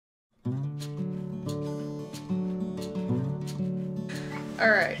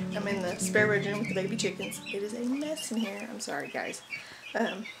Alright, I'm in the spare bedroom with the baby chickens. It is a mess in here. I'm sorry, guys.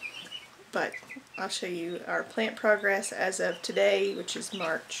 But I'll show you our plant progress as of today, which is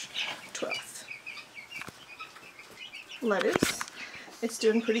March 12th. Lettuce. It's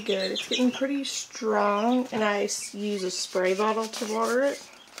doing pretty good. It's getting pretty strong, and I use a spray bottle to water it.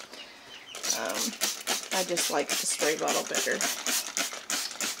 I just like the spray bottle better.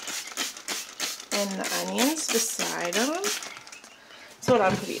 And the onions beside them. So what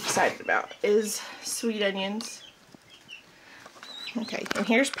I'm pretty excited about is sweet onions. Okay, and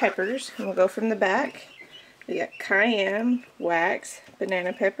here's peppers. And we'll go from the back. We got cayenne, wax,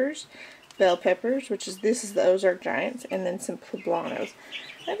 banana peppers, bell peppers, which is the Ozark Giants, and then some poblanos.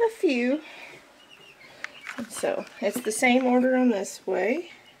 I have a few. So it's the same order on this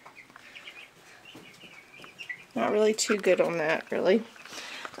way. Not really too good on that, really.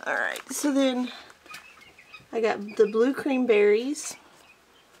 Alright, so then I got the blue cream berries,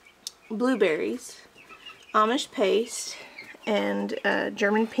 blueberries, Amish paste, and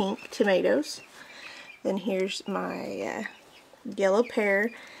German pink tomatoes. Then here's my yellow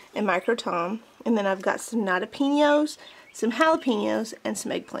pear and micro tom. And then I've got some natapinos, some jalapenos, and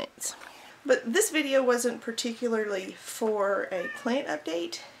some eggplants. But this video wasn't particularly for a plant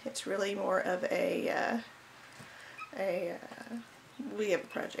update. It's really more of we have a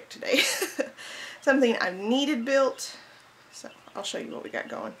project today. Something I've needed built. So I'll show you what we got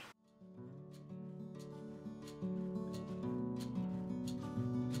going.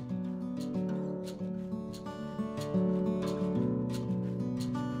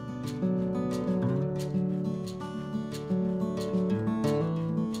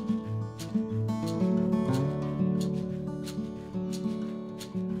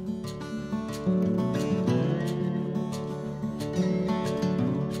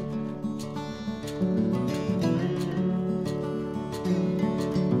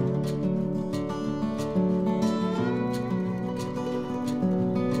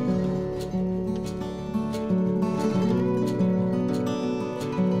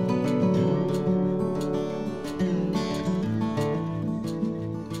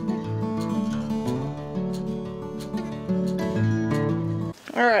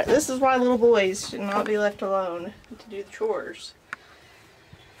 Alright, this is why little boys should not be left alone to do the chores.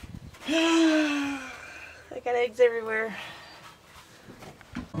 I got eggs everywhere.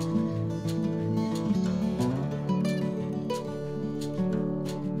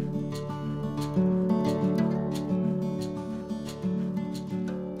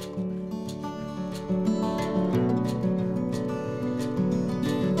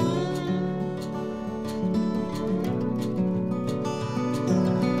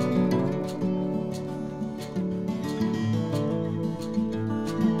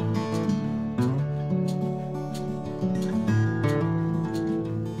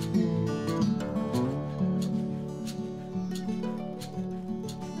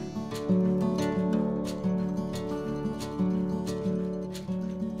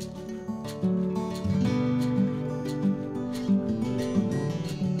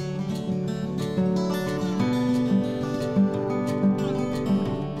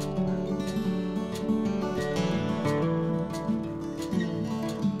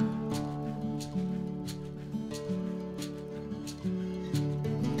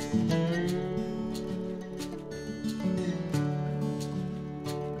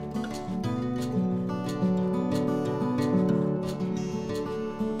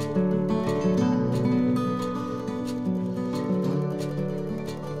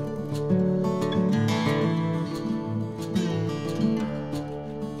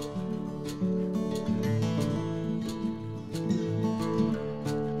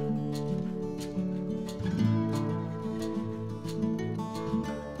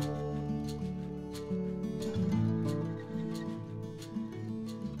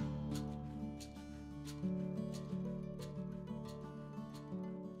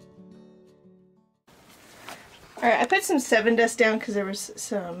 Alright, I put some 7 dust down because there was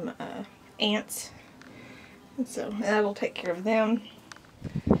some ants, and so that'll take care of them.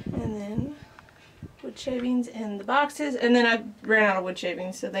 And then wood shavings in the boxes, and then I ran out of wood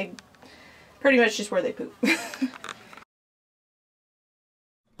shavings, so they pretty much just where they poop.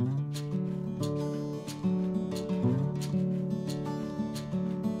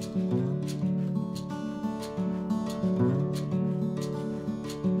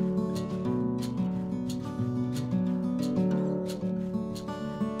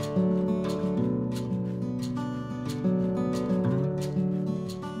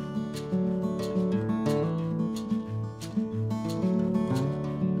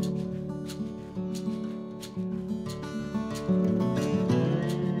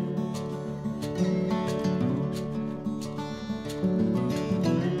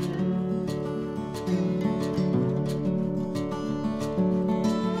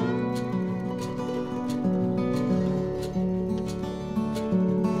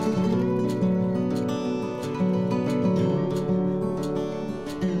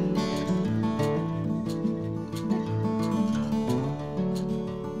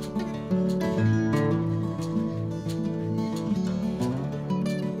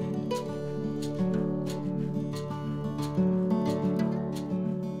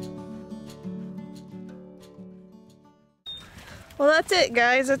 that's it,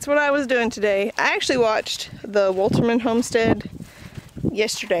 guys. That's what I was doing today. I actually watched the Wolterman Homestead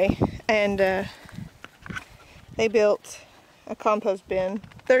yesterday, and they built a compost bin.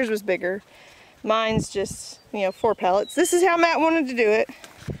 Theirs was bigger. Mine's just, you know, 4 pallets. This is how Matt wanted to do it.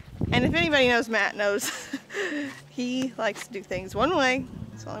 And if anybody knows Matt knows, he likes to do things one way.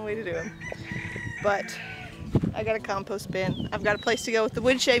 It's the only way to do them. But I got a compost bin. I've got a place to go with the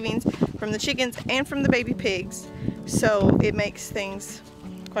wood shavings from the chickens and from the baby pigs. So it makes things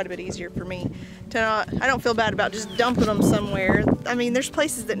quite a bit easier for me to I don't feel bad about just dumping them somewhere. I mean, there's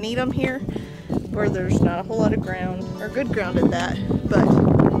places that need them here where there's not a whole lot of ground, or good ground at that. But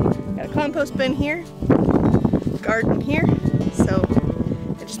got a compost bin here, garden here, so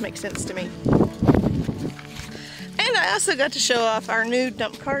it just makes sense to me. And I also got to show off our new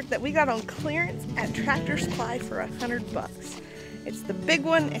dump cart that we got on clearance at Tractor Supply for $100. It's the big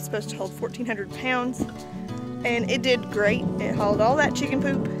one. It's supposed to hold 1,400 pounds, and it did great. It hauled all that chicken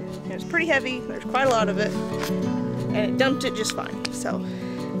poop. It was pretty heavy. There's quite a lot of it, and it dumped it just fine. So,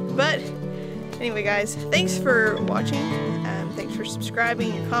 but anyway, guys, thanks for watching. Thanks for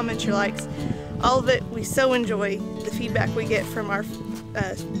subscribing, your comments, your likes, all of it. We so enjoy the feedback we get from our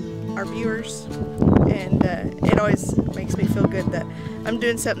viewers, and it always makes me feel good that I'm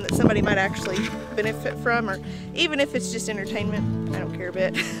doing something that somebody might actually benefit from, or even if it's just entertainment, I don't care a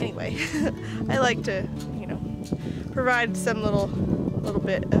bit. Anyway, I like to, you know, provide some little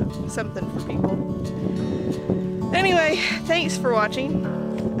bit of something for people. Anyway, thanks for watching.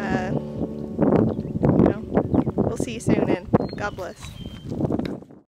 You know, we'll see you soon, and God bless.